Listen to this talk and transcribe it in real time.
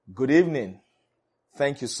Good evening.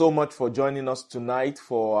 Thank you so much for joining us tonight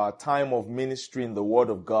for our time of ministry in the Word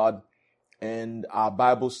of God and our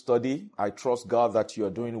Bible study. I trust God that you are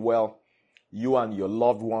doing well, you and your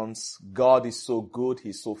loved ones. God is so good.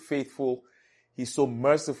 He's so faithful. He's so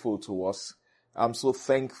merciful to us. I'm so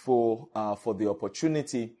thankful for the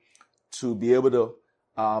opportunity to be able to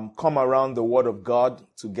come around the Word of God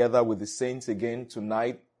together with the saints again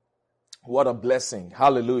tonight. What a blessing.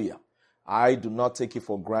 Hallelujah. I do not take it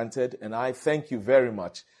for granted, and I thank you very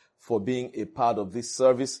much for being a part of this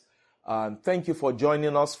service. And thank you for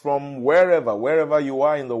joining us from wherever you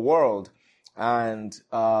are in the world, and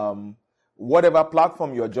whatever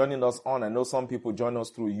platform you're joining us on. I know some people join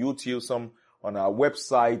us through YouTube, some on our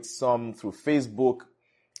website, some through Facebook,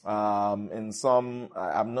 and some,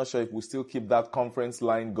 I'm not sure if we still keep that conference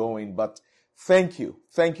line going, but thank you.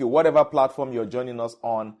 Whatever platform you're joining us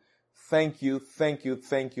on, thank you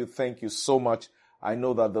so much. I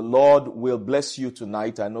know that the Lord will bless you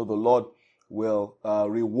tonight. I know the Lord will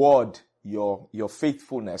reward your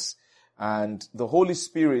faithfulness, and the Holy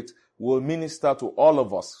Spirit will minister to all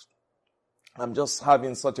of us. I'm just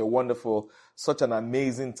having such an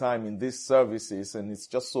amazing time in these services, and it's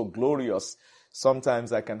just so glorious.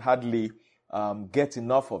 Sometimes I can hardly get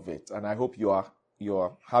enough of it, and I hope you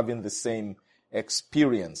are having the same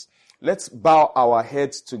experience. Let's bow our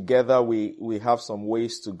heads together. We have some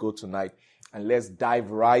ways to go tonight, and let's dive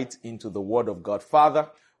right into the Word of God. Father,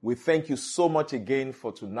 we thank you so much again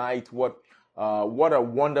for tonight. What a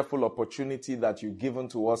wonderful opportunity that you've given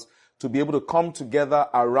to us to be able to come together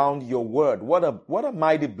around your Word. What a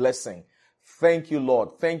mighty blessing. Thank you,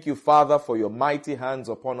 Lord. Thank you, Father, for your mighty hands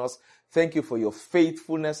upon us. Thank you for your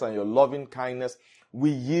faithfulness and your loving kindness. We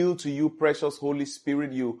yield to you, precious Holy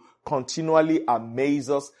Spirit. You continually amaze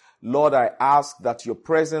us. Lord, I ask that your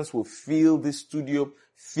presence will fill this studio,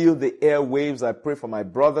 fill the airwaves. I pray for my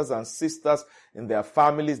brothers and sisters in their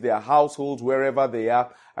families, their households, wherever they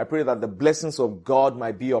are. I pray that the blessings of God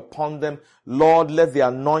might be upon them. Lord, let the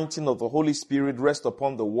anointing of the Holy Spirit rest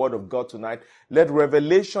upon the Word of God tonight. Let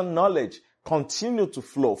revelation knowledge continue to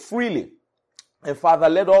flow freely. And Father,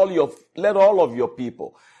 let all of your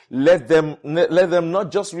people, let them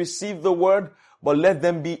not just receive the Word, but let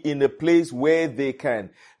them be in a place where they can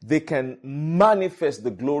manifest the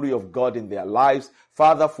glory of God in their lives.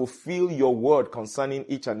 Father, fulfill your word concerning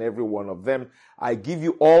each and every one of them. I give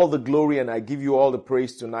you all the glory and I give you all the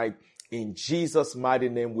praise tonight. In Jesus' mighty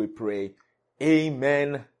name we pray.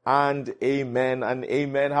 Amen and amen and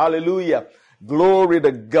amen. Hallelujah. Glory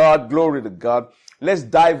to God. Glory to God. Let's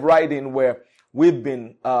dive right in where we've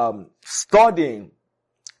been studying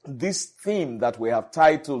this theme that we have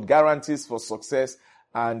titled Guarantees for Success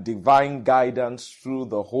and Divine Guidance Through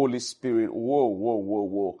the Holy Spirit.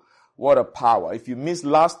 Whoa. What a power. If you missed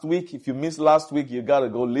last week, you gotta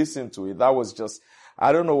go listen to it. That was just,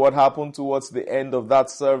 I don't know what happened towards the end of that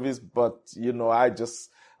service, but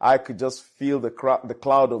I could just feel the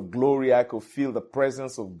cloud of glory. I could feel the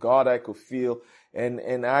presence of God. I could feel,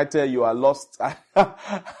 and I tell you, I lost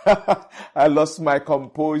my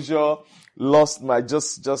composure. Lost my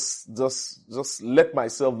just let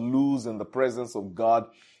myself loose in the presence of God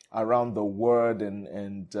around the word, and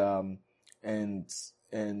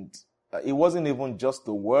it wasn't even just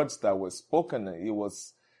the words that were spoken. It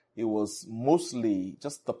was mostly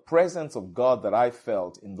just the presence of God that I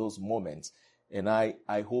felt in those moments, and I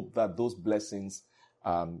hope that those blessings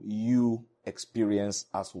you experience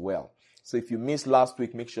as well. So if you missed last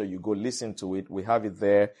week, make sure you go listen to it. We have it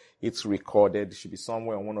there. It's recorded. It should be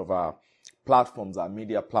somewhere on one of our platforms, our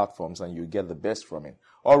media platforms, and you get the best from it.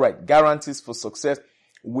 All right, guarantees for success.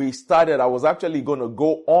 I was actually going to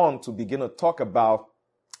go on to begin to talk about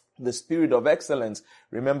the spirit of excellence.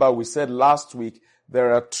 Remember, we said last week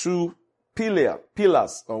there are two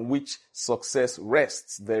pillars on which success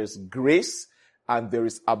rests. There's grace and there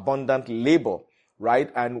is abundant labor,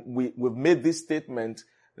 right? And we've made this statement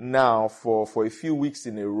now for a few weeks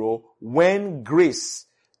in a row. When grace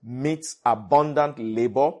meets abundant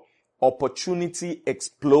labor, opportunity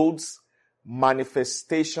explodes,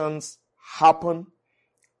 manifestations happen,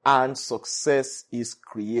 and success is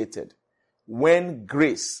created. When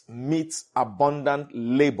grace meets abundant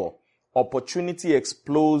labor, opportunity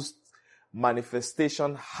explodes,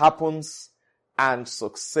 manifestation happens, and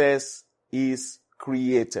success is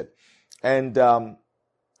created. And I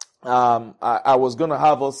was going to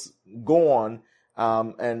have us go on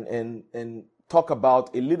and talk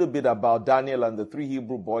about a little bit about Daniel and the three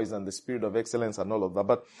Hebrew boys and the spirit of excellence and all of that.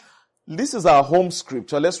 But this is our home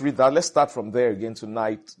scripture. Let's read that. Let's start from there again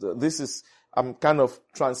tonight. I'm kind of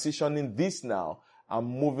transitioning this now. I'm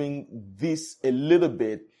moving this a little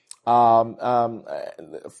bit 1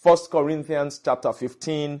 Corinthians chapter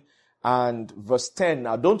 15 and verse 10.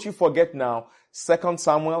 Now, don't you forget now, 2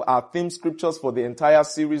 Samuel, our theme scriptures for the entire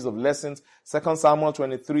series of lessons, 2 Samuel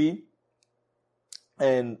 23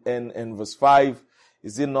 and verse 5.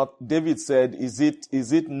 Is it not, David said, is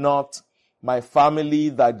it not my family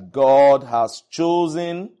that God has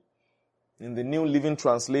chosen? In the New Living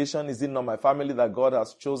Translation, is it not my family that God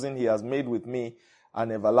has chosen? He has made with me an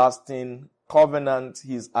everlasting covenant.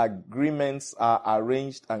 His agreements are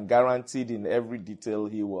arranged and guaranteed in every detail.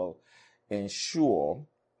 He will ensure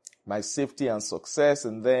my safety and success.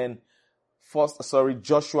 And then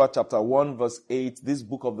Joshua chapter 1 verse 8, this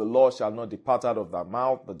book of the law shall not depart out of thy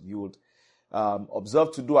mouth, but you would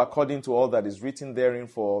observe to do according to all that is written therein,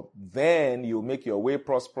 for then you'll make your way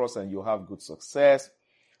prosperous and you'll have good success.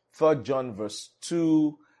 3 John verse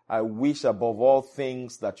 2, I wish above all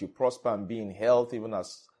things that you prosper and be in health, even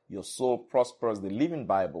as your soul prospers. The Living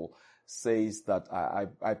Bible says that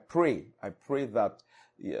I pray that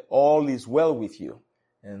all is well with you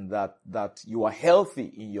and that you are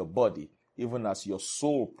healthy in your body, even as your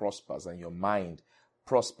soul prospers and your mind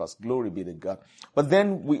prospers. Glory be to God. But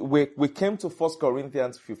then we came to 1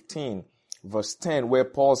 Corinthians 15 verse 10, where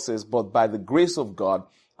Paul says, but by the grace of God,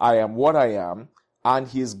 I am what I am, and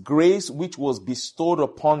his grace which was bestowed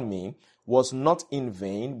upon me was not in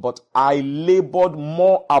vain, but I labored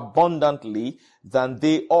more abundantly than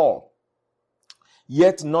they all.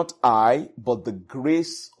 Yet not I, but the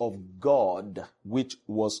grace of God which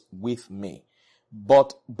was with me.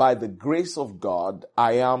 But by the grace of God,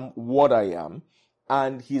 I am what I am,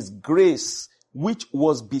 and his grace which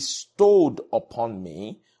was bestowed upon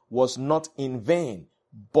me was not in vain,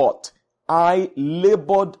 but I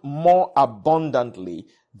labored more abundantly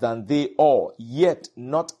than they all. Yet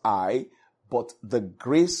not I, but the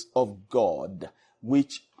grace of God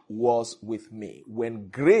which was with me. When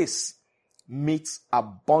grace meets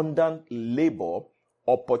abundant labor,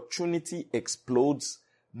 opportunity explodes,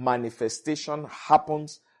 manifestation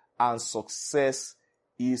happens, and success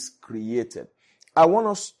is created. I want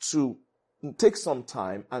us to take some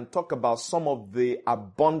time and talk about some of the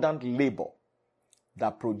abundant labor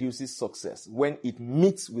that produces success when it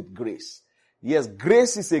meets with grace. Yes,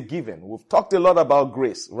 grace is a given. We've talked a lot about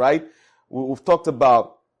grace, right? We've talked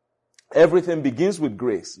about everything begins with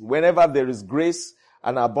grace. Whenever there is grace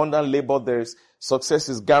and abundant labor, there is success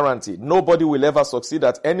is guaranteed. Nobody will ever succeed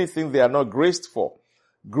at anything they are not graced for.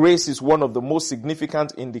 Grace is one of the most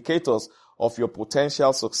significant indicators of your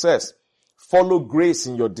potential success. Follow grace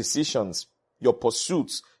in your decisions, your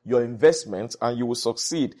pursuits, your investments, and you will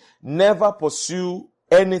succeed. Never pursue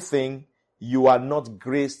anything you are not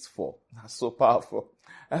graced for. That's so powerful.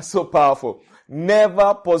 That's so powerful.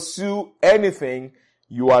 Never pursue anything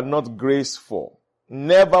you are not graced for.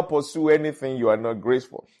 Never pursue anything you are not graced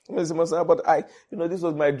for. But this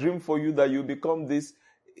was my dream for you, that you become this.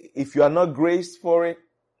 If you are not graced for it,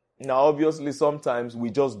 now obviously sometimes we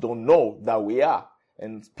just don't know that we are.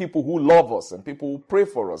 And people who love us, and people who pray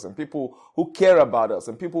for us, and people who care about us,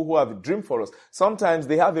 and people who have a dream for us, sometimes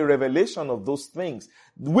they have a revelation of those things.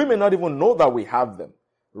 We may not even know that we have them,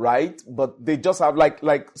 right? But they just have,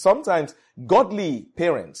 like sometimes godly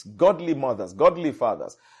parents, godly mothers, godly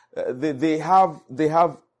fathers, they have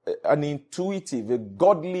an intuitive, a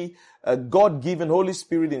godly, God-given, Holy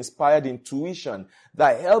Spirit-inspired intuition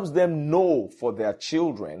that helps them know for their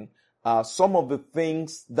children some of the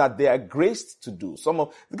things that they are graced to do.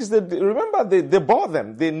 Because they bore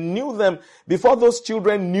them. They knew them before those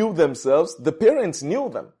children knew themselves. The parents knew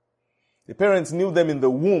them. The parents knew them in the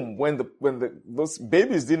womb when those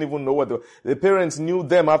babies didn't even know the parents knew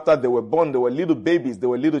them after they were born. They were little babies. They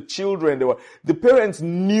were little children. The parents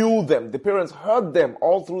knew them. The parents heard them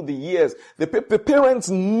all through the years. The parents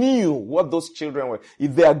knew what those children were.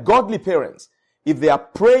 If they are godly parents, if they are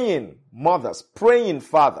praying mothers, praying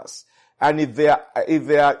fathers, and if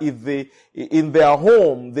they in their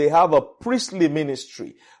home, they have a priestly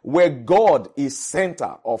ministry where God is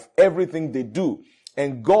center of everything they do.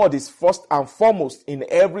 And God is first and foremost in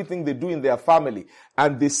everything they do in their family.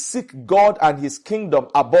 And they seek God and his kingdom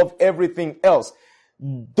above everything else.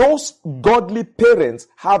 Those godly parents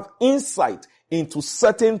have insight into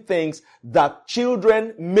certain things that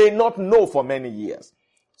children may not know for many years.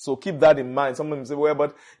 So keep that in mind. Some of them say, well,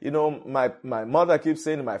 but my mother keeps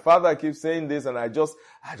saying, my father keeps saying this, and I just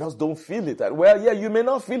don't feel it. Well, yeah, you may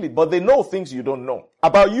not feel it, but they know things you don't know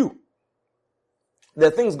about you. There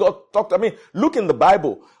are things God talked. Look in the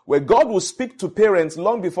Bible where God will speak to parents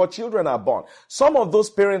long before children are born. Some of those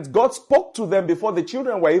parents, God spoke to them before the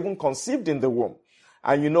children were even conceived in the womb.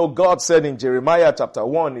 And God said in Jeremiah chapter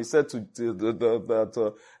 1, he said through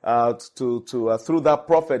that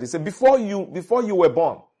prophet, he said, before you were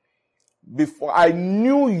born, before I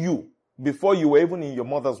knew you, before you were even in your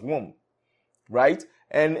mother's womb, right?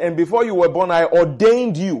 And before you were born, I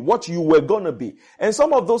ordained you, what you were going to be. And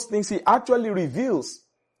some of those things he actually reveals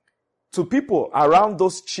to people around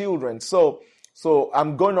those children. So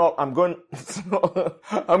I'm going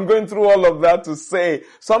through all of that to say,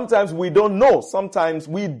 sometimes we don't know. Sometimes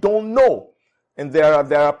we don't know. And there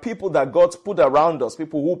are people that God's put around us,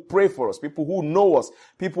 people who pray for us, people who know us,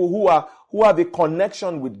 people who have a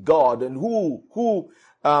connection with God and who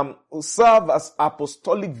serve as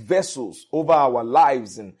apostolic vessels over our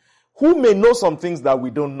lives and who may know some things that we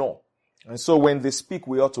don't know. And so when they speak,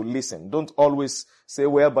 we ought to listen. Don't always say,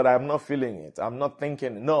 well, but I'm not feeling it. I'm not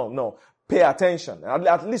thinking. No. Pay attention.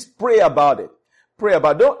 At least pray about it. Pray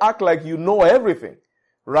about it. Don't act like you know everything.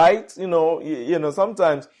 Right?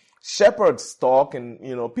 Sometimes shepherds talk and,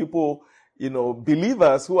 people,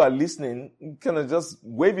 believers who are listening kind of just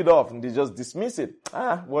wave it off and they just dismiss it.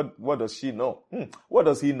 What does she know? What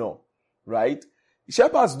does he know? Right?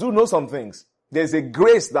 Shepherds do know some things. There's a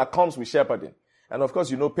grace that comes with shepherding. And of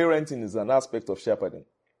course, parenting is an aspect of shepherding.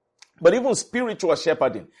 But even spiritual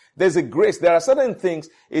shepherding, there's a grace. There are certain things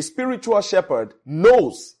a spiritual shepherd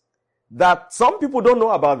knows that some people don't know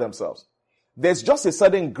about themselves. There's just a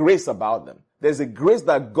certain grace about them. There's a grace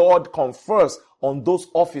that God confers on those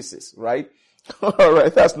offices, right? All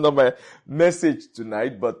right, that's not my message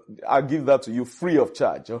tonight, but I'll give that to you free of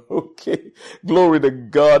charge. Okay, glory to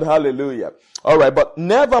God, hallelujah. All right, but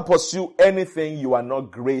never pursue anything you are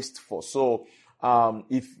not graced for. So,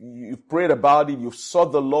 if you've prayed about it, you've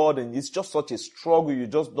sought the Lord, and it's just such a struggle, you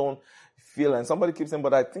just don't feel, and somebody keeps saying,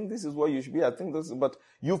 but I think this is what you should be, I think this is, but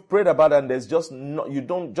you've prayed about it, and there's just no, you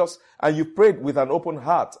don't just, and you prayed with an open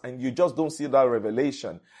heart, and you just don't see that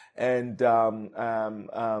revelation, and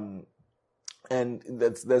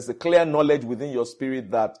there's a clear knowledge within your spirit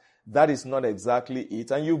that is not exactly it,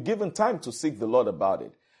 and you've given time to seek the Lord about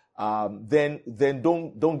it. Then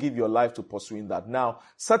don't give your life to pursuing that. Now,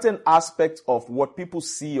 certain aspects of what people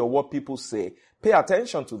see or what people say, pay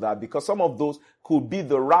attention to that, because some of those could be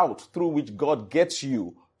the route through which God gets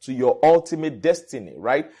you to your ultimate destiny,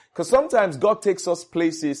 right? Because sometimes God takes us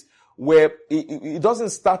places where it doesn't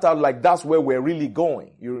start out like that's where we're really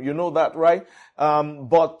going. You know that, right?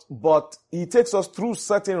 But He takes us through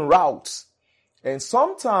certain routes. And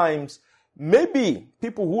sometimes maybe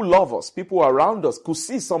people who love us, people around us could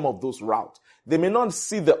see some of those routes. They may not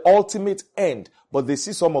see the ultimate end, but they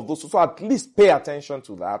see some of those. So at least pay attention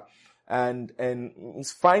to that and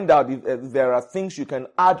find out if there are things you can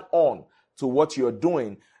add on to what you're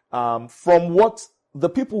doing, from what the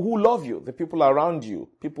people who love you, the people around you,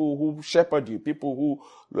 people who shepherd you, people who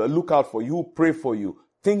look out for you, who pray for you,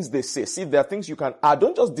 things they say. See, there are things you can add.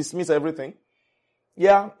 Don't just dismiss everything.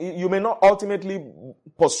 Yeah, you may not ultimately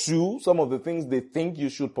pursue some of the things they think you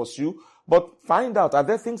should pursue, but find out, are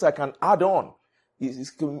there things I can add on?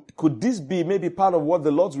 Could this be maybe part of what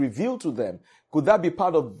the Lord's revealed to them? Could that be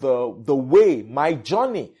part of the way, my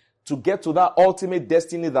journey to get to that ultimate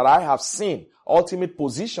destiny that I have seen, ultimate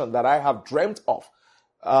position that I have dreamt of?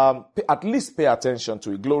 At least pay attention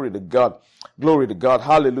to it. Glory to God. Glory to God.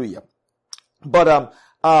 Hallelujah. But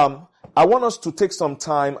I want us to take some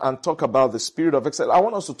time and talk about the spirit of excellence. I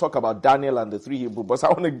want us to talk about Daniel and the 3 Hebrew boys. I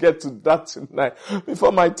want to get to that tonight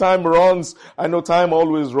before my time runs. I know time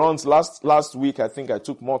always runs. Last week, I think I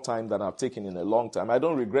took more time than I've taken in a long time. I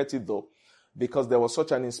don't regret it though, because there was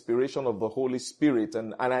such an inspiration of the Holy Spirit.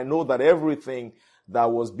 And I know that everything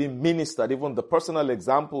that was being ministered, even the personal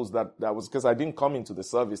examples that was, because I didn't come into the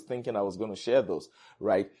service thinking I was going to share those,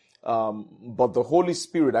 right? But the Holy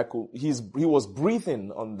Spirit, he was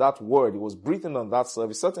breathing on that word. He was breathing on that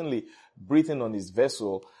service, certainly breathing on his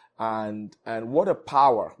vessel. And what a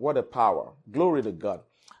power, what a power. Glory to God.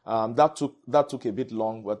 That took a bit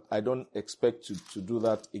long, but I don't expect to do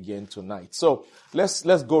that again tonight. So let's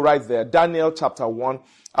go right there. Daniel chapter 1.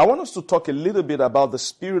 I want us to talk a little bit about the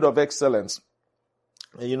spirit of excellence.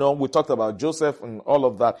 You know, we talked about Joseph and all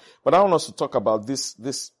of that, but I want us to talk about this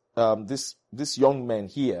young man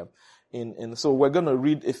here. So we're going to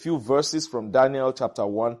read a few verses from Daniel chapter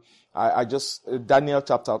 1. Let's go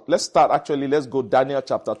Daniel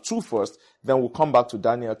chapter 2 first, then we'll come back to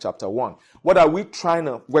Daniel chapter 1. What are we're trying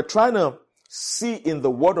to see in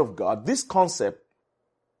the Word of God, this concept,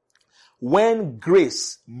 when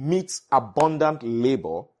grace meets abundant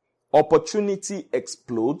labor, opportunity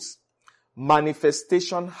explodes,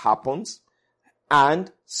 manifestation happens, and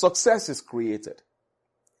success is created.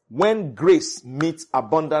 When grace meets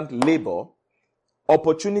abundant labor,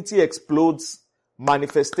 opportunity explodes,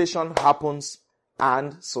 manifestation happens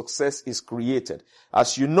and success is created.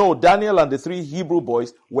 As you know, Daniel and the 3 Hebrew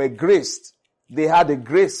boys were graced. They had a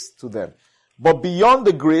grace to them. But beyond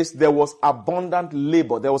the grace, there was abundant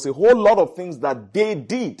labor. There was a whole lot of things that they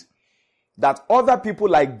did that other people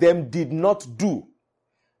like them did not do.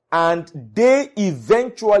 And they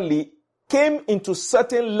eventually came into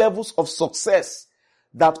certain levels of success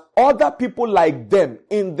that other people like them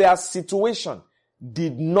in their situation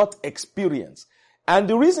did not experience. And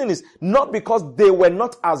the reason is not because they were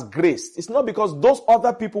not as graced. It's not because those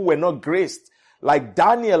other people were not graced, like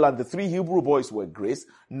Daniel and the 3 Hebrew boys were graced.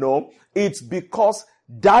 No, it's because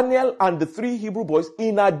Daniel and the 3 Hebrew boys,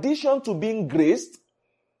 in addition to being graced,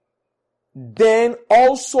 then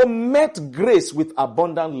also met grace with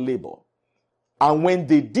abundant labor. And when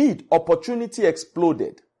they did, opportunity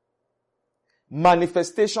exploded.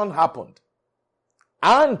 Manifestation happened.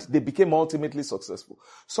 And they became ultimately successful.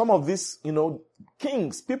 Some of these,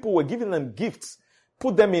 kings, people were giving them gifts,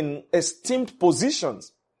 put them in esteemed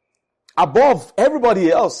positions above everybody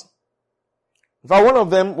else. In fact, one of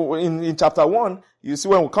them, in chapter 1, you see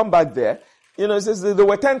when we come back there, it says they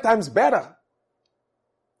were 10 times better.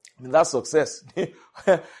 I mean, that's success.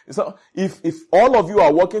 So, if all of you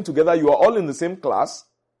are working together, you are all in the same class,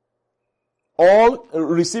 all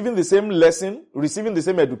receiving the same lesson, receiving the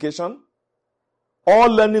same education, all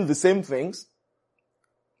learning the same things,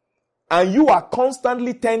 and you are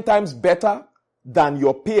constantly 10 times better than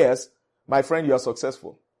your peers, my friend, you are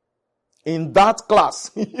successful. In that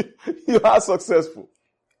class, you are successful.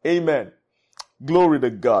 Amen. Glory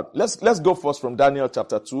to God. Let's go first from Daniel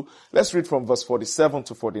chapter 2. Let's read from verse 47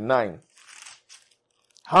 to 49.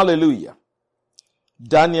 Hallelujah.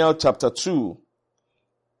 Daniel chapter 2.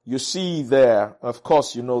 You see there, of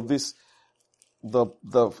course, this,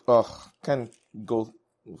 can't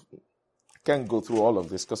go through all of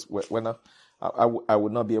this because I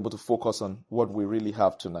would not be able to focus on what we really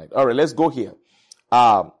have tonight. All right, let's go here.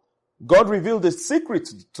 God revealed the secret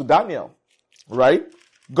to Daniel, right?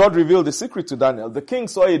 God revealed the secret to Daniel. The king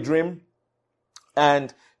saw a dream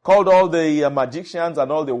and called all the magicians and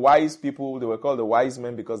all the wise people. They were called the wise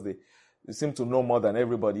men because they seemed to know more than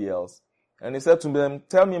everybody else. And he said to them,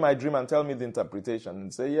 tell me my dream and tell me the interpretation.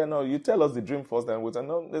 And say, you tell us the dream first. And we said,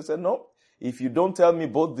 no. They said, no. If you don't tell me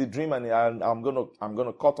both the dream and I'm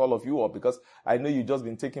gonna cut all of you up because I know you've just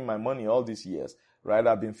been taking my money all these years, right?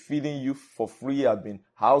 I've been feeding you for free. I've been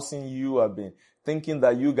housing you. I've been thinking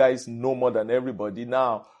that you guys know more than everybody.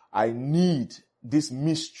 Now I need this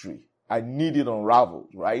mystery. I need it unraveled,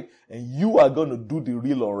 right? And you are going to do the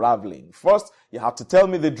real unraveling. First, you have to tell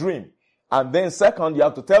me the dream. And then second, you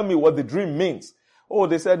have to tell me what the dream means. Oh,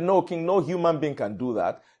 they said, no, king, no human being can do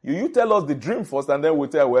that. You tell us the dream first and then we'll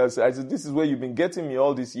tell, I said, this is where you've been getting me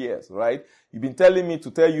all these years, right? You've been telling me to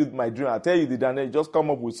tell you my dream. I'll tell you the dream, and just come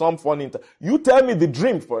up with some funny, you tell me the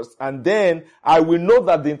dream first and then I will know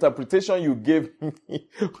that the interpretation you gave me,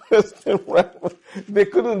 they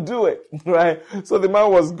couldn't do it, right? So the man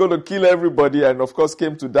was going to kill everybody and of course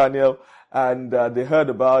came to Daniel and they heard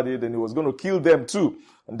about it and he was going to kill them too.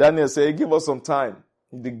 And Daniel said, give us some time.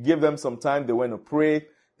 They gave them some time. They went to pray.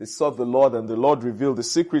 They sought the Lord and the Lord revealed the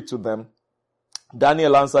secret to them.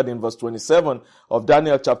 Daniel answered in verse 27 of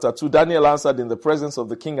Daniel chapter 2. Daniel answered in the presence of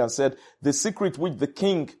the king and said, the secret which the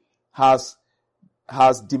king has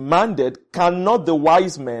demanded cannot the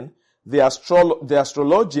wise men, the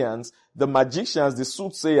astrologians, the magicians, the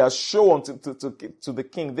soothsayers show unto to the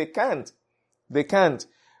king. They can't.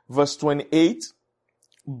 Verse 28,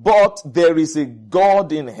 but there is a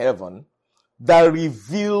God in heaven that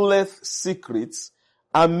revealeth secrets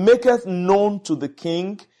and maketh known to the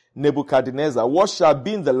king Nebuchadnezzar what shall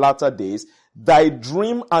be in the latter days. Thy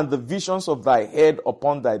dream and the visions of thy head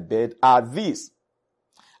upon thy bed are these.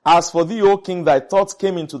 As for thee, O king, thy thoughts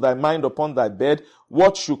came into thy mind upon thy bed,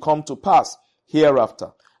 what should come to pass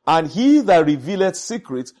hereafter. And he that revealeth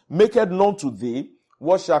secrets maketh known to thee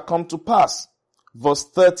what shall come to pass. Verse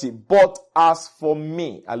 30, but as for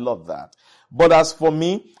me, I love that. But as for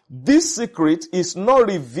me, this secret is not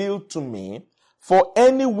revealed to me for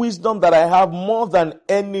any wisdom that I have more than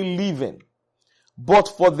any living, but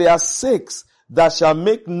for their sakes that shall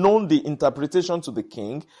make known the interpretation to the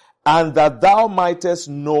king, and that thou mightest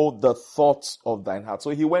know the thoughts of thine heart. So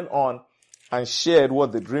he went on and shared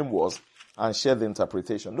what the dream was and shared the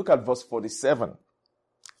interpretation. Look at verse 47.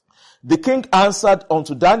 The king answered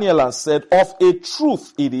unto Daniel and said, of a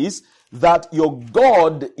truth it is that your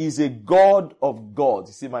God is a God of gods.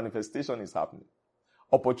 You see, manifestation is happening.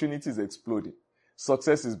 Opportunity is exploding.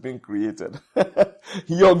 Success is being created.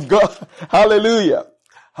 Your God, hallelujah,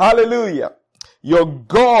 hallelujah. Your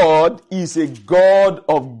God is a God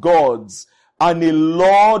of gods and a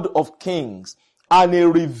Lord of kings, and a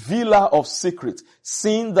revealer of secrets,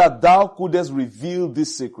 seeing that thou couldest reveal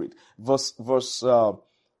this secret. Verse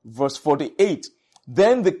 48.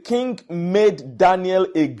 Then the king made Daniel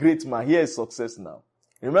a great man. Here is success now.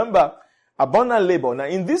 Remember, abundant labor. Now,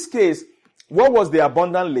 in this case, what was the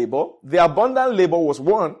abundant labor? The abundant labor was,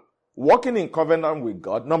 one, walking in covenant with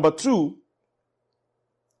God. Number two,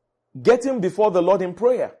 getting before the Lord in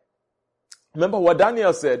prayer. Remember what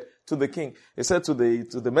Daniel said to the king. He said to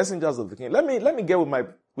the messengers of the king, let me get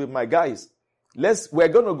with my guys. We're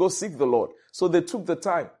going to go seek the Lord. So they took the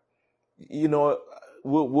time. You know,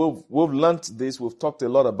 we've learned this. We've talked a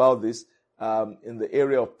lot about this in the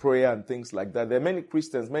area of prayer and things like that. There are many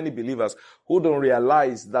Christians, many believers who don't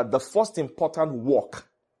realize that the first important work,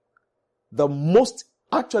 the most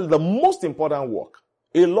important work,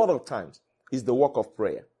 a lot of times, is the work of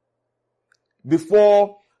prayer.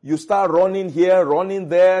 Before you start running here, running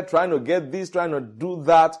there, trying to get this, trying to do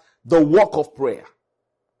that, the work of prayer.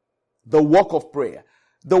 The work of prayer.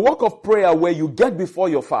 The work of prayer where you get before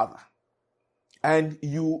your Father and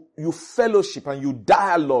you fellowship and you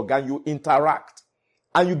dialogue and you interact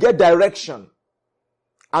and you get direction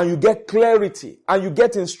and you get clarity and you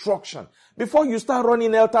get instruction before you start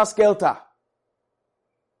running helter-skelter.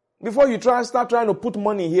 Before you start trying to put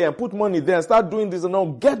money here and put money there and start doing this and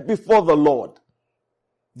all, get before the Lord.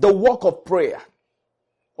 The work of prayer.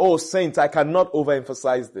 Oh, saints, I cannot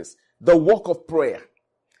overemphasize this. The work of prayer.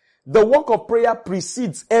 The work of prayer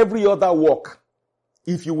precedes every other work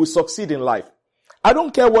if you will succeed in life. I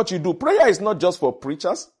don't care what you do. Prayer is not just for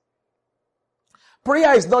preachers.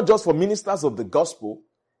 Prayer is not just for ministers of the gospel.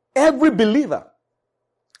 Every believer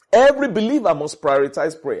must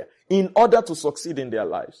prioritize prayer in order to succeed in their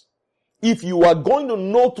lives. If you are going to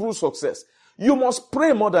know true success, you must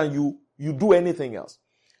pray more than you do anything else.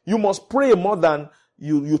 You must pray more than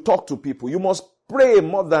you talk to people. You must pray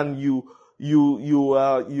more than you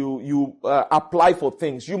apply for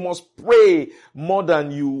things. You must pray more than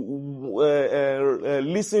you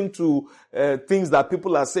listen to things that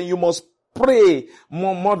people are saying. You must pray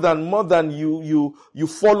more than you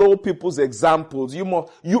follow people's examples.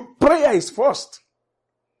 Prayer is first.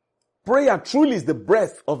 Prayer truly is the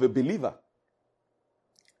breath of a believer.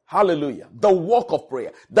 Hallelujah. The work of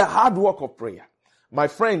prayer, the hard work of prayer. My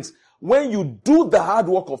friends, when you do the hard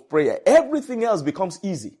work of prayer, everything else becomes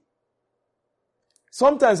easy.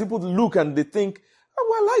 Sometimes people look and they think, oh,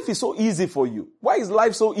 well, life is so easy for you. Why is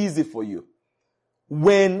life so easy for you?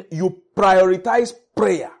 When you prioritize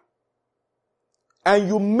prayer and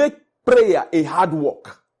you make prayer a hard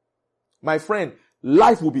work, my friend,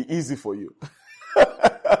 life will be easy for you.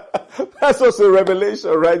 That's also a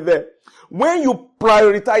revelation right there. When you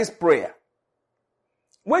prioritize prayer,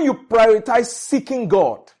 when you prioritize seeking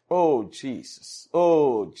God, oh Jesus,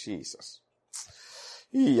 when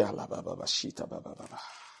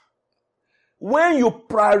you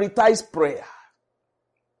prioritize prayer,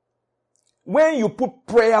 when you put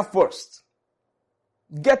prayer first,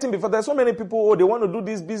 getting before, there's so many people, they want to do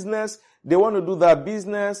this business, they want to do that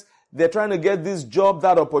business, they're trying to get this job,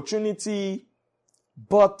 that opportunity,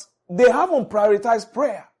 but they haven't prioritized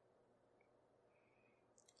prayer.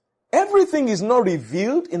 Everything is not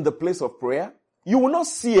revealed in the place of prayer. You will not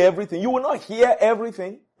see everything. You will not hear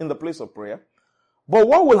everything in the place of prayer. But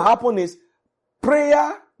what will happen is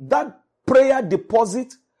that prayer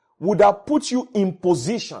deposit would have put you in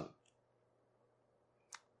position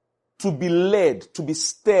to be led, to be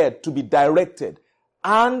stirred, to be directed,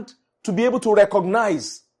 and to be able to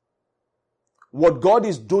recognize what God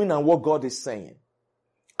is doing and what God is saying.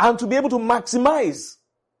 And to be able to maximize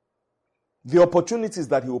the opportunities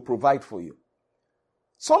that He will provide for you.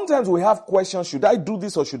 Sometimes we have questions, should I do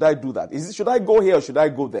this or should I do that? Should I go here or should I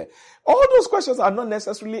go there? All those questions are not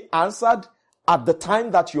necessarily answered at the time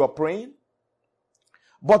that you are praying.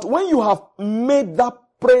 But when you have made that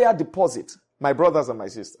prayer deposit, my brothers and my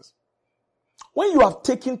sisters, when you have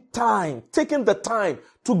taken the time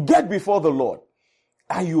to get before the Lord,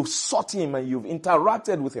 and you've sought Him, and you've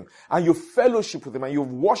interacted with Him, and you've fellowshiped with Him, and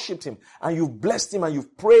you've worshipped Him, and you've blessed Him, and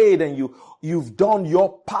you've prayed, and you've done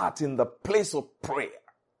your part in the place of prayer.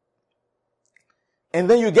 And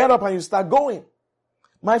then you get up and you start going.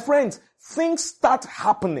 My friends, things start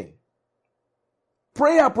happening.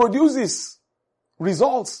 Prayer produces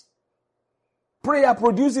results. Prayer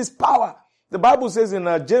produces power. The Bible says in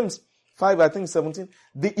James 5:17,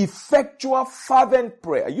 the effectual fervent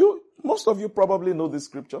prayer. Most of you probably know this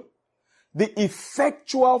scripture. The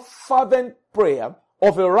effectual fervent prayer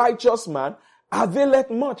of a righteous man availeth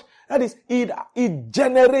much. That is, it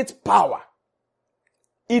generates power.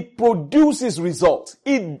 It produces results.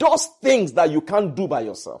 It does things that you can't do by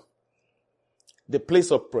yourself. The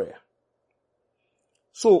place of prayer.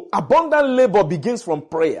 So abundant labor begins from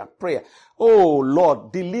prayer. Prayer. Oh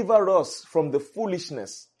Lord, deliver us from the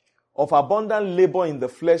foolishness of abundant labor in the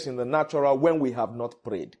flesh, in the natural, when we have not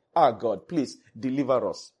prayed. Ah God, please deliver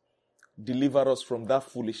us. Deliver us from that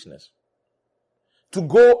foolishness. To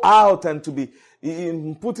go out and to be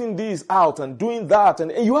putting this out and doing that,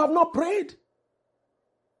 and you have not prayed.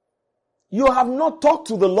 You have not talked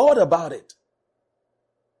to the Lord about it.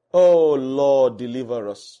 Oh Lord, deliver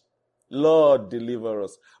us. Lord, deliver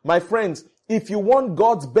us. My friends, if you want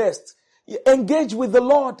God's best, engage with the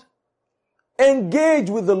Lord. Engage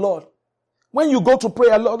with the Lord. When you go to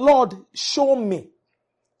prayer, Lord, show me.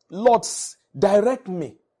 Lord, direct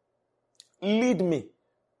me. Lead me.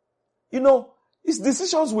 You know, it's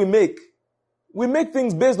decisions we make. We make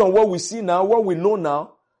things based on what we see now, what we know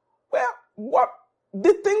now. Well,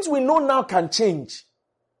 the things we know now can change.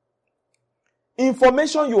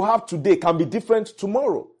 Information you have today can be different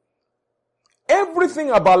tomorrow.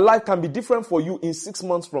 Everything about life can be different for you in 6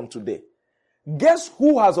 months from today. Guess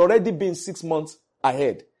who has already been 6 months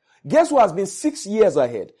ahead? Guess who has been 6 years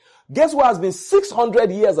ahead? Guess who has been 600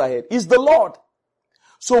 years ahead? It's the Lord.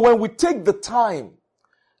 So when we take the time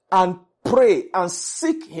and pray and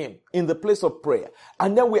seek Him in the place of prayer,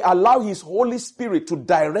 and then we allow His Holy Spirit to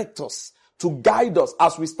direct us, to guide us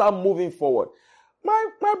as we start moving forward,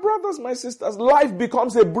 my brothers, my sisters, life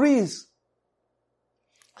becomes a breeze.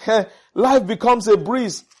 Life becomes a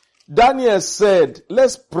breeze. Daniel said,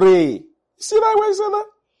 let's pray. See that way he said that?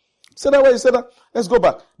 See that way he said that? Let's go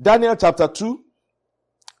back. Daniel chapter 2.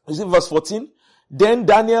 Is it verse 14? Then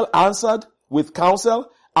Daniel answered with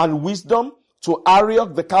counsel and wisdom to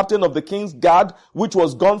Arioch, the captain of the king's guard, which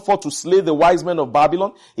was gone forth to slay the wise men of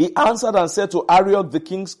Babylon. He answered and said to Arioch, the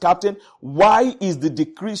king's captain, why is the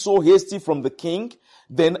decree so hasty from the king?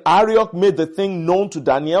 Then Arioch made the thing known to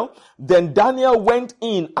Daniel. Then Daniel went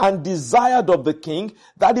in and desired of the king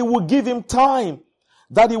that he would give him time,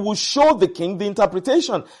 that he would show the king the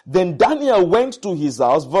interpretation. Then Daniel went to his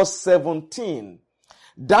house, verse 17.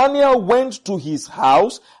 Daniel went to his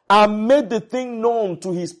house and made the thing known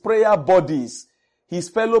to his prayer buddies, his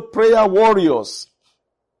fellow prayer warriors.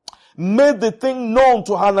 Made the thing known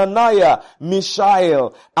to Hananiah,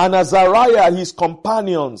 Mishael, and Azariah, his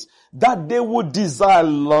companions, that they would desire, I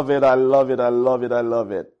love it,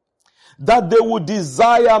 that they would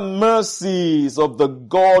desire mercies of the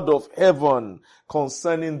God of heaven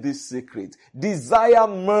concerning this secret. Desire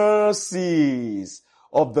mercies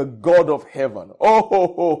of the God of heaven.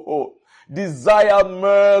 Desire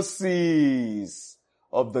mercies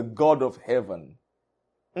of the God of heaven.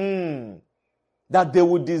 That they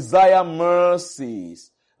would desire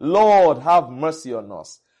mercies. Lord, have mercy on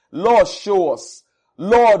us. Lord, show us.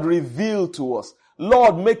 Lord, reveal to us.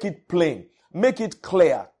 Lord, make it plain. Make it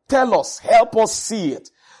clear. Tell us. Help us see it.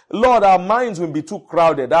 Lord, our minds will be too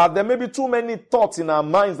crowded. There may be too many thoughts in our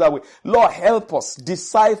minds that way. Lord, help us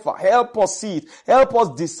decipher. Help us see it. Help us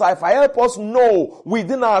decipher. Help us know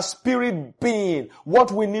within our spirit being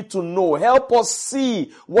what we need to know. Help us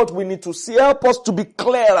see what we need to see. Help us to be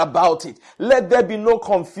clear about it. Let there be no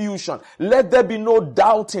confusion. Let there be no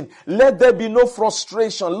doubting. Let there be no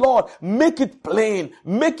frustration. Lord, make it plain.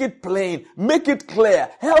 Make it plain. Make it clear.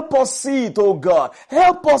 Help us see it, oh God.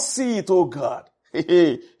 Help us see it, oh God.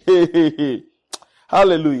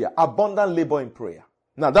 Hallelujah. Abundant labor in prayer.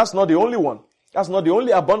 Now, that's not the only one. That's not the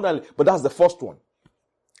only abundant, but that's the first one.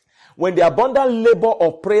 When the abundant labor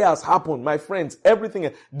of prayers happen, my friends,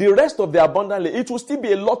 everything, the rest of the abundant labor, it will still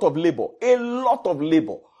be a lot of labor. A lot of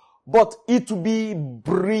labor. But it will be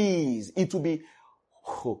breeze. It will be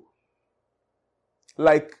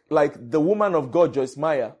like the woman of God, Joyce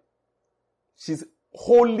Meyer. She's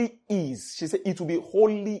holy ease. She said it will be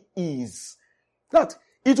holy ease. That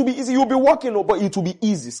it will be easy. You'll be working, but it will be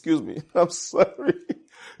easy. Excuse me. I'm sorry.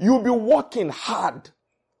 You'll be working hard,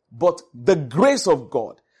 but the grace of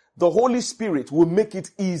God, the Holy Spirit will make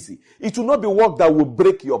it easy. It will not be work that will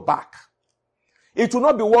break your back. It will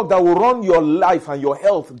not be work that will run your life and your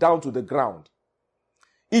health down to the ground.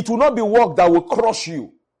 It will not be work that will crush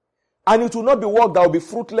you. And it will not be work that will be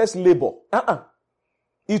fruitless labor.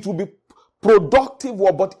 It will be productive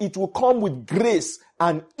work, but it will come with grace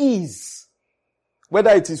and ease.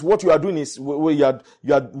 Whether it is what you are doing is you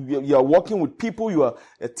are working with people, you are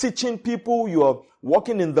teaching people, you are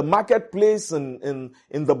working in the marketplace and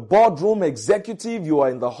in the boardroom executive, you are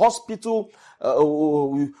in the hospital,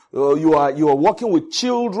 you are working with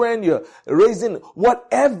children, you are raising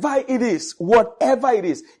whatever it is,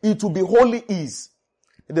 it will be holy ease.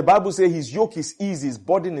 The Bible says his yoke is easy, his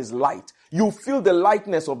burden is light. You feel the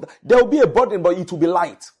lightness of that. There will be a burden, but it will be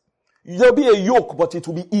light. There will be a yoke, but it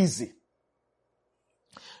will be easy.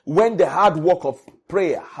 when the hard work of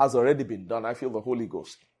prayer has already been done. I feel the Holy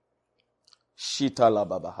Ghost. Shitala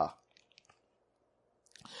babaha.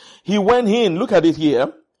 He went in, look at it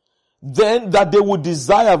here. Then that they would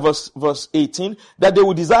desire, verse 18, that they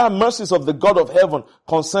would desire mercies of the God of heaven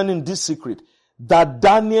concerning this secret, that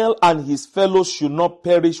Daniel and his fellows should not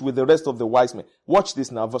perish with the rest of the wise men. Watch this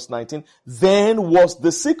now, verse 19. Then was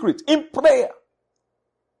the secret in prayer.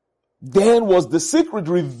 Then was the secret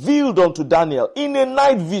revealed unto Daniel in a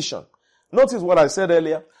night vision. Notice what I said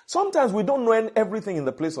earlier. Sometimes we don't know everything in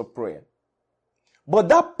the place of prayer. But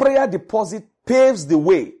that prayer deposit paves the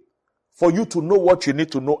way for you to know what you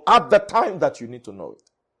need to know at the time that you need to know it.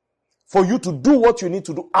 For you to do what you need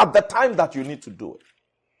to do at the time that you need to do it.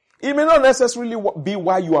 It may not necessarily be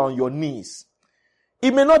while you are on your knees.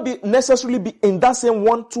 It may not be necessarily be in that same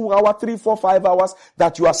 1, 2 hour, 3, 4, 5 hours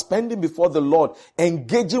that you are spending before the Lord,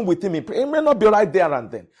 engaging with Him in prayer. It may not be right there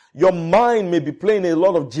and then. Your mind may be playing a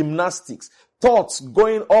lot of gymnastics, thoughts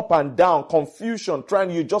going up and down, confusion,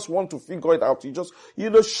 you just want to figure it out. You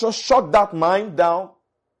just shut that mind down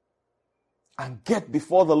and get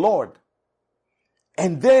before the Lord.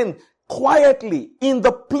 And then quietly in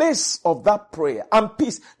the place of that prayer and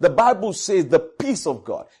peace. The Bible says the peace of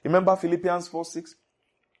God. Remember Philippians 4:6?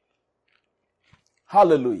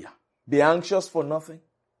 Hallelujah. Be anxious for nothing,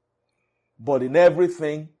 but in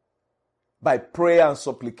everything, by prayer and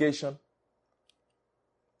supplication,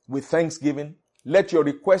 with thanksgiving, let your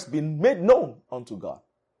request be made known unto God.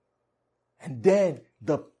 And then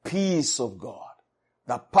the peace of God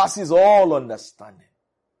that passes all understanding.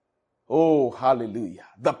 Oh, hallelujah.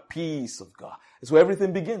 The peace of God. It's where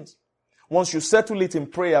everything begins. Once you settle it in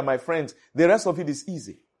prayer, my friends, the rest of it is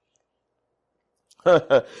easy.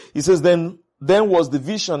 He says, then was the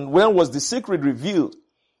vision, when was the secret revealed?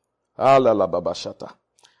 Then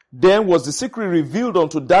was the secret revealed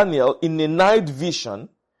unto Daniel in a night vision.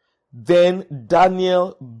 Then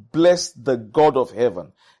Daniel blessed the God of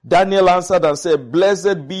heaven. Daniel answered and said,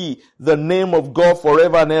 blessed be the name of God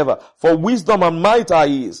forever and ever, for wisdom and might are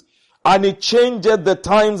His. And He changed the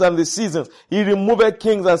times and the seasons. He removed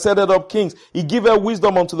kings and set up kings. He giveth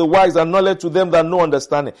wisdom unto the wise and knowledge to them that know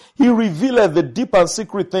understanding. He revealeth the deep and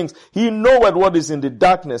secret things. He knoweth what is in the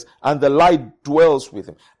darkness, and the light dwells with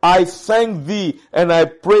Him. I thank Thee and I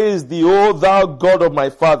praise Thee, O Thou God of my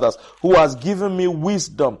fathers, who has given me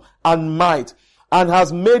wisdom and might, and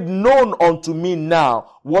has made known unto me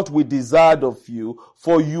now what we desired of You,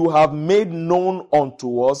 for You have made known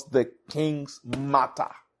unto us the king's matter.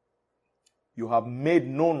 You have made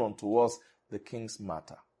known unto us the king's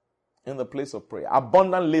matter. In the place of prayer.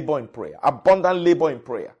 Abundant labor in prayer. Abundant labor in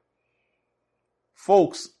prayer.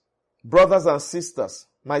 Folks, brothers and sisters,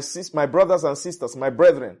 my brothers and sisters, my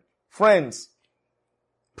brethren, friends,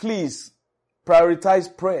 please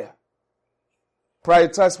prioritize prayer.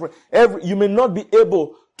 Prioritize prayer. You may not be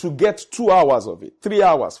able to get 2 hours of it, 3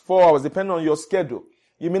 hours, 4 hours, depending on your schedule.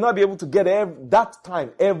 You may not be able to get that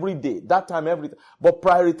time every day, but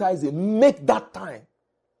prioritize it. Make that time.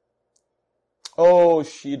 Oh,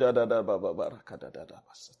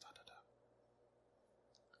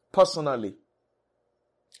 personally,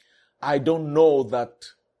 I don't know that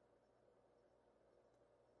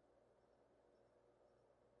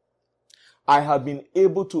I have been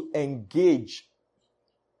able to engage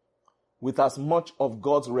with as much of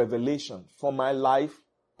God's revelation for my life,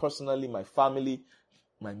 personally, my family,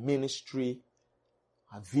 my ministry,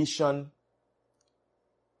 my vision,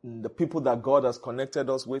 the people that God has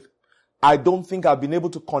connected us with. I don't think I've been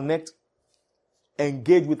able to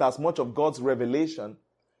engage with as much of God's revelation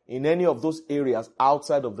in any of those areas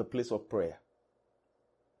outside of the place of prayer.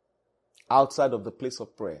 Outside of the place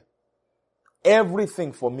of prayer.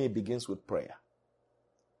 Everything for me begins with prayer.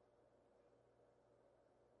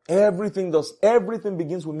 Everything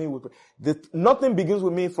begins with me with prayer. Nothing begins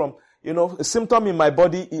with me from a symptom in my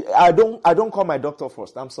body. I don't call my doctor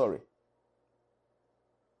first. I'm sorry.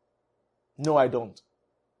 No, I don't.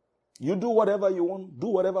 You do whatever you want. Do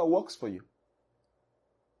whatever works for you.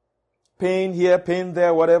 Pain here, pain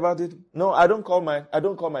there, whatever. No, I don't call my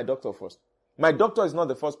doctor first. My doctor is not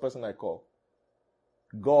the first person I call.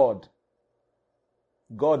 God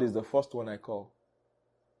is the first one I call.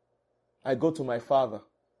 I go to my Father.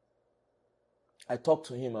 I talk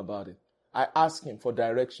to Him about it. I ask Him for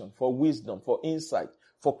direction, for wisdom, for insight,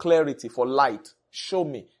 for clarity, for light. Show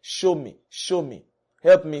me.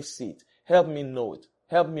 Help me see it. Help me know it.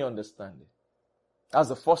 Help me understand it. That's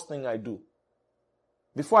the first thing I do.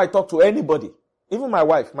 Before I talk to anybody, even my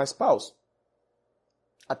wife, my spouse,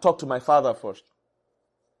 I talk to my Father first.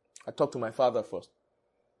 I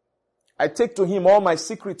take to Him all my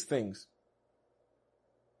secret things.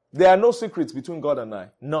 There are no secrets between God and I.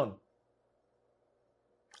 None.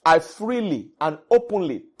 I freely and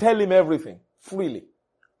openly tell him everything. Freely.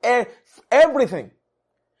 Everything.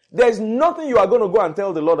 There's nothing you are going to go and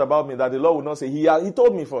tell the Lord about me that the Lord will not say, He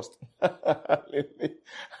told me first.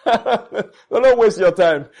 Don't waste your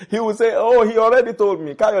time. He will say, oh, he already told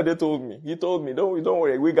me. Kayode told me. He told me. Don't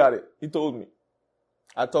worry. We got it. He told me.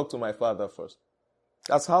 I talked to my Father first.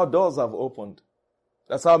 That's how doors have opened.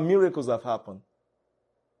 That's how miracles have happened.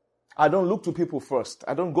 I don't look to people first.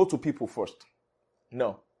 I don't go to people first.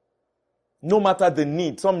 No. No matter the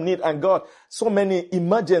need, some need, and God, so many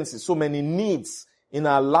emergencies, so many needs in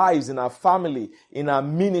our lives, in our family, in our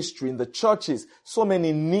ministry, in the churches, so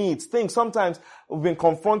many needs, things. Sometimes we've been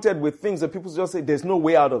confronted with things that people just say, there's no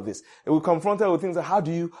way out of this. And we're confronted with things that, how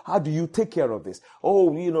do you take care of this? Oh,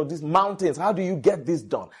 these mountains, how do you get this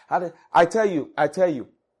done? I tell you,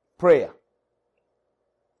 prayer.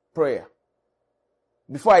 Prayer.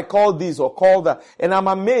 Before I call this or call that. And I'm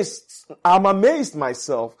amazed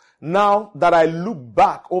myself now that I look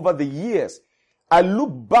back over the years. I look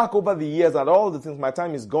back over the years at all the things. My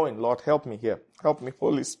time is going. Lord, help me here. Help me,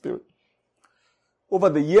 Holy Spirit. Over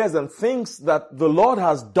the years and things that the Lord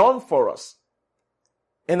has done for us.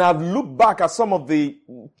 And I've looked back at some of the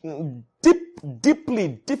deeply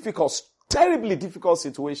difficult, terribly difficult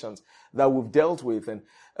situations that we've dealt with and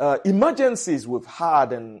emergencies we've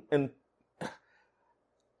had and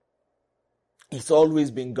it's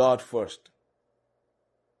always been God first.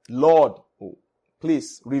 Lord,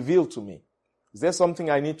 please reveal to me. Is there something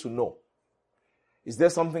I need to know? Is there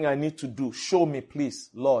something I need to do? Show me, please,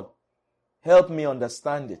 Lord. Help me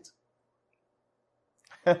understand it.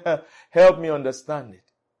 Help me understand it.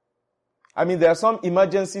 I mean, there are some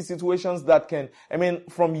emergency situations that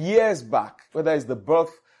from years back, whether it's the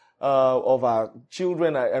birth of our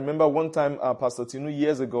children. I remember one time, Pastor Tinu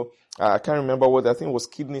years ago, I can't remember what, I think it was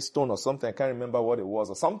kidney stone or something. I can't remember what it was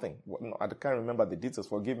or something. I can't remember the details.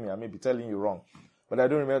 Forgive me. I may be telling you wrong. But I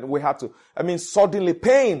don't remember. We had to, suddenly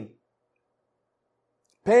pain.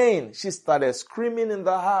 She started screaming in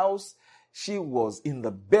the house. She was in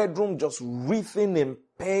the bedroom just writhing in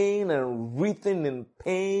pain and writhing in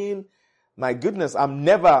pain. My goodness, I'm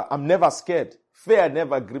never scared. Fear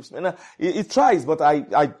never grips me. It tries, but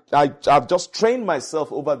I've just trained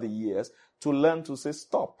myself over the years to learn to say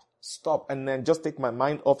stop, and then just take my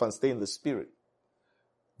mind off and stay in the spirit.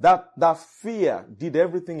 That fear did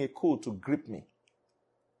everything it could to grip me.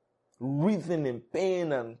 Writhing in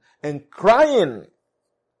pain and crying.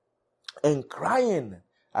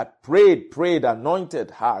 I prayed, anointed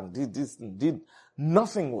her, did this, did.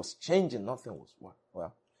 Nothing was changing. Nothing was,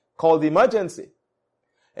 called the emergency.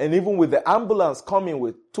 And even with the ambulance coming,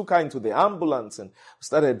 we took her into the ambulance and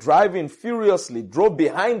started driving furiously, drove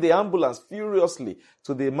behind the ambulance furiously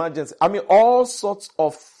to the emergency. All sorts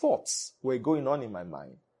of thoughts were going on in my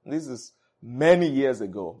mind. This is many years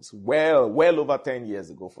ago. It's well over 10 years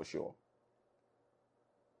ago for sure.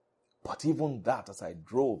 But even that, as I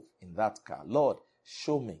drove in that car, Lord,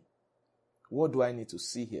 show me. What do I need to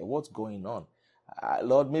see here? What's going on?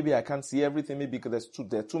 Lord, maybe I can't see everything. Maybe because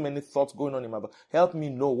there are too many thoughts going on in my mind. Help me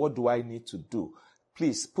know, what do I need to do?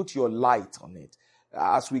 Please put your light on it.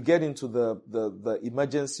 As we get into the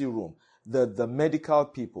emergency room, the medical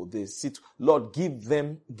people, they sit. Lord, give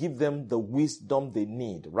them the wisdom they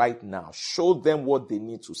need right now. Show them what they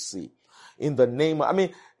need to see. In the name of,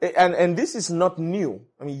 and this is not new.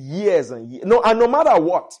 Years and years. No matter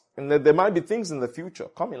what, and there might be things in the future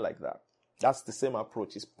coming like that. That's the same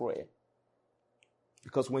approach, is prayer.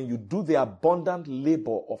 Because when you do the abundant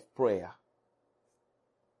labor of prayer,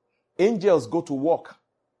 angels go to work.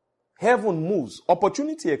 Heaven moves.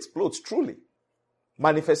 Opportunity explodes truly.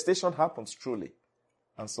 Manifestation happens truly.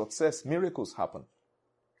 And success, miracles happen.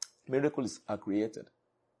 Miracles are created.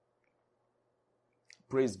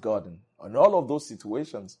 Praise God. And all of those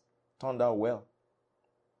situations turned out well.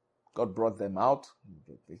 God brought them out.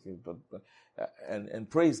 And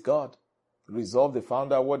praise God. Resolved, they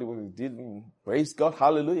found out what it did. Praise God.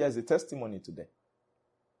 Hallelujah is a testimony today.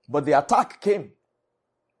 But the attack came.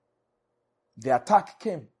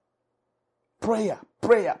 Prayer.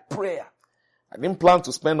 I didn't plan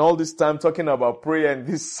to spend all this time talking about prayer in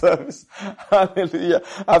this service. Hallelujah.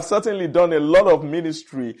 I've certainly done a lot of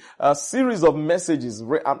ministry, a series of messages.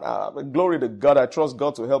 Glory to God. I trust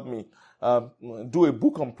God to help me do a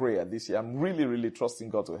book on prayer this year. I'm really, really trusting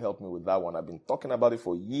God to help me with that one. I've been talking about it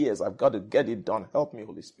for years. I've got to get it done. Help me,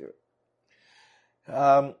 Holy Spirit.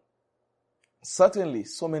 Certainly,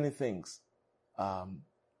 so many things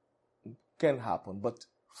can happen. But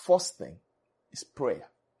first thing is prayer.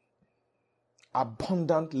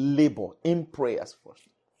 Abundant labor in prayers first.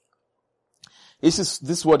 This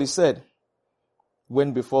is what he said.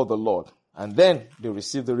 Went before the Lord. And then they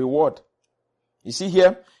received the reward. You see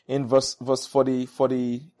here in verse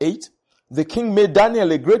 48, the king made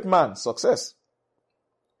Daniel a great man, success.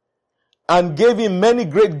 And gave him many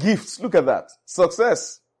great gifts. Look at that.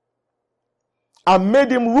 Success. And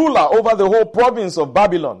made him ruler over the whole province of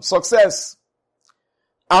Babylon. Success.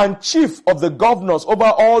 And chief of the governors over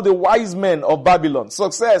all the wise men of Babylon.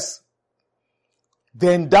 Success.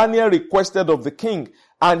 Then Daniel requested of the king,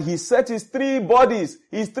 and he set his 3 bodies,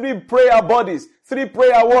 his 3 prayer bodies, 3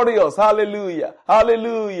 prayer warriors. Hallelujah.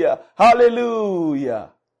 Hallelujah.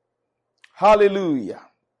 Hallelujah. Hallelujah.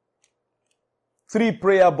 3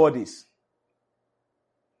 prayer bodies.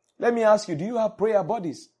 Let me ask you, do you have prayer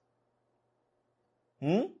bodies?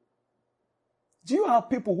 Do you have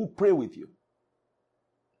people who pray with you?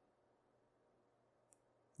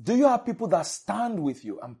 Do you have people that stand with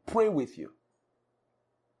you and pray with you?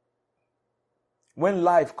 When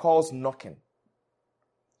life calls knocking,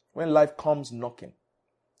 when life comes knocking,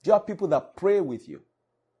 do you have people that pray with you?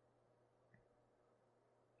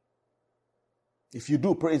 If you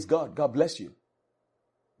do, praise God. God bless you.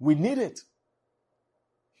 We need it.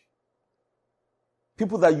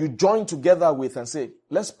 People that you join together with and say,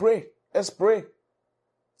 let's pray, let's pray,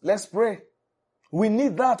 let's pray. We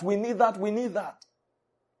need that, we need that, we need that.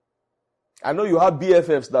 I know you have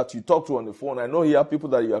BFFs that you talk to on the phone. I know you have people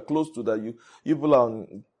that you are close to, that you people are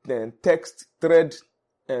on text thread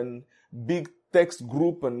and big text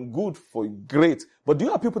group, and good for you, great. But do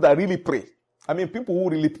you have people that really pray? I mean, people who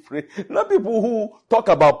really pray. Not people who talk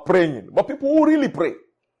about praying, but people who really pray.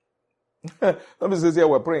 Somebody says, yeah,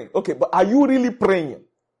 we're praying. Okay, but are you really praying?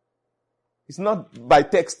 It's not by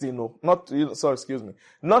texting, no.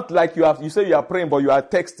 Not like you say you are praying, but you are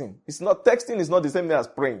texting. Texting is not the same thing as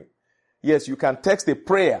praying. Yes, you can text a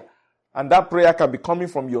prayer, and that prayer can be coming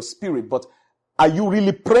from your spirit, but are you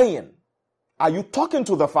really praying? Are you talking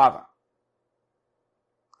to the Father?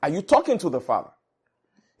 Are you talking to the Father?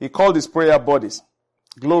 He called his prayer bodies.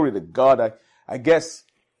 Glory to God. I guess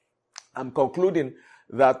I'm concluding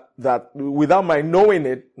that without my knowing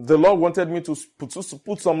it, the Lord wanted me to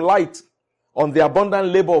put some light on the abundant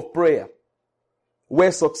labor of prayer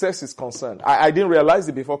where success is concerned. I didn't realize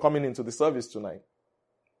it before coming into the service tonight.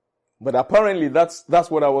 But apparently that's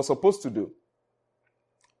what I was supposed to do.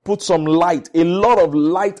 Put some light, a lot of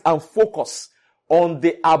light and focus on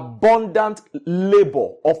the abundant labor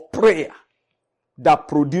of prayer that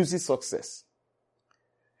produces success.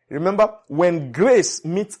 Remember, when grace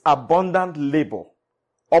meets abundant labor,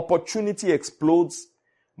 opportunity explodes,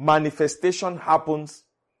 manifestation happens,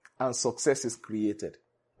 and success is created.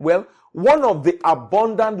 Well, one of the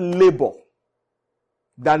abundant labor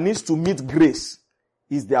that needs to meet grace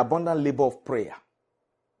is the abundant labor of prayer.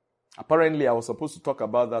 Apparently, I was supposed to talk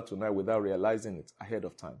about that tonight without realizing it ahead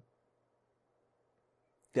of time.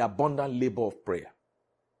 The abundant labor of prayer.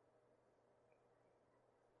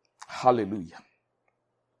 Hallelujah.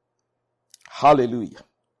 Hallelujah.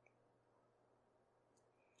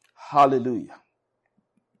 Hallelujah.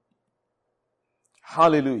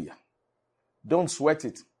 Hallelujah. Don't sweat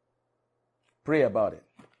it. Pray about it.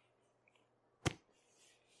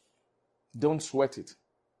 Don't sweat it.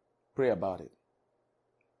 Pray about it.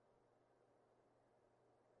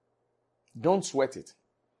 Don't sweat it.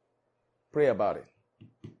 Pray about it.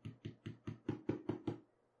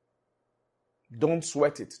 Don't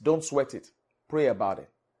sweat it. Don't sweat it. Pray about it.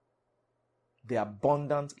 The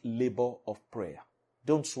abundant labor of prayer.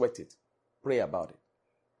 Don't sweat it. Pray about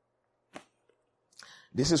it.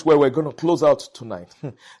 This is where we're going to close out tonight.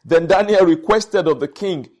 Then Daniel requested of the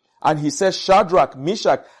king, and he said, Shadrach,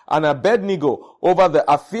 Meshach, and Abednego over the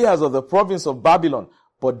affairs of the province of Babylon.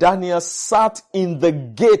 But Daniel sat in the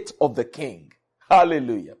gate of the king.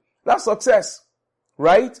 Hallelujah. That's success.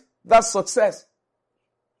 Right? That's success.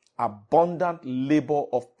 Abundant labor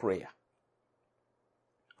of prayer.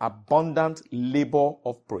 Abundant labor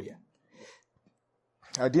of prayer.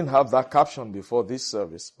 I didn't have that caption before this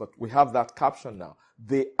service, but we have that caption now.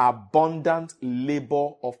 The abundant labor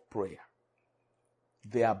of prayer.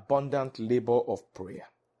 The abundant labor of prayer.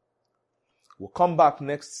 We'll come back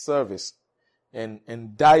next service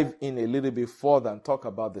and dive in a little bit further and talk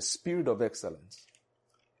about the spirit of excellence.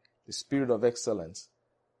 The spirit of excellence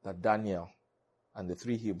that Daniel and the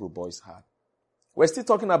 3 Hebrew boys had. We're still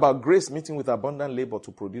talking about grace meeting with abundant labor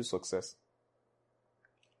to produce success.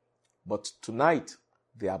 But tonight,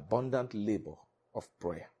 the abundant labor of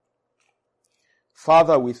prayer.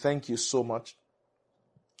 Father, we thank you so much.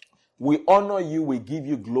 We honor you. We give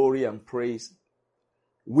you glory and praise.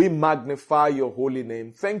 We magnify your holy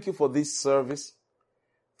name. Thank you for this service.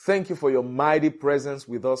 Thank you for your mighty presence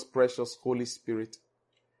with us, precious Holy Spirit.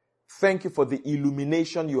 Thank you for the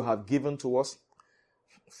illumination you have given to us.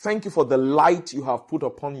 Thank you for the light you have put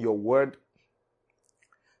upon your word.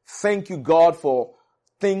 Thank you, God, for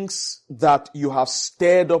things that you have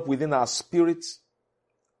stirred up within our spirits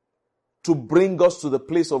to bring us to the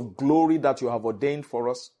place of glory that you have ordained for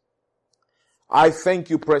us. I thank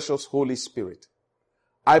you, precious Holy Spirit.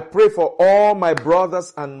 I pray for all my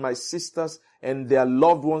brothers and my sisters and their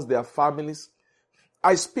loved ones, their families.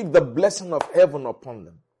 I speak the blessing of heaven upon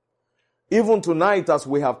them. Even tonight, as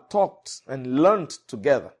we have talked and learned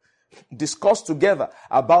together, discussed together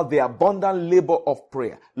about the abundant labor of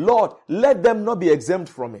prayer, Lord, let them not be exempt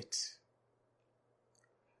from it.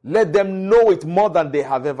 Let them know it more than they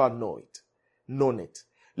have ever known it.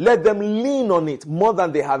 Let them lean on it more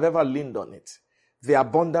than they have ever leaned on it. The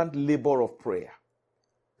abundant labor of prayer.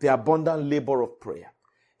 The abundant labor of prayer.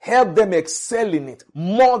 Help them excel in it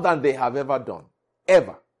more than they have ever done.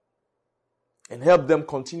 Ever. And help them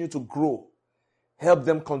continue to grow. Help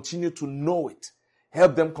them continue to know it.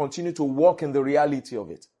 Help them continue to walk in the reality of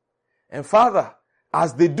it. And Father,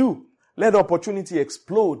 as they do, let opportunity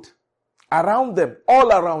explode around them,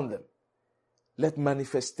 all around them. Let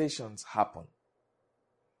manifestations happen.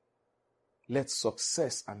 Let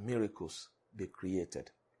success and miracles be created.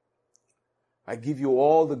 I give you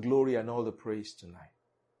all the glory and all the praise tonight.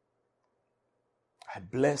 I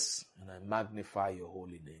bless and I magnify your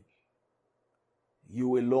holy name.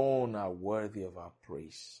 You alone are worthy of our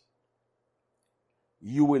praise.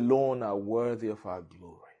 You alone are worthy of our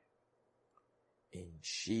glory. In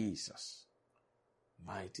Jesus'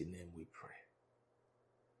 mighty name we pray.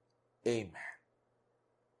 Amen.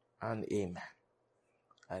 And amen.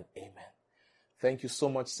 And amen. Thank you so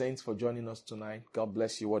much, saints, for joining us tonight. God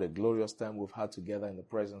bless you. What a glorious time we've had together in the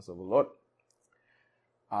presence of the Lord.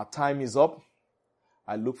 Our time is up.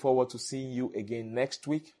 I look forward to seeing you again next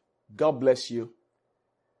week. God bless you.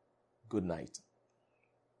 Good night.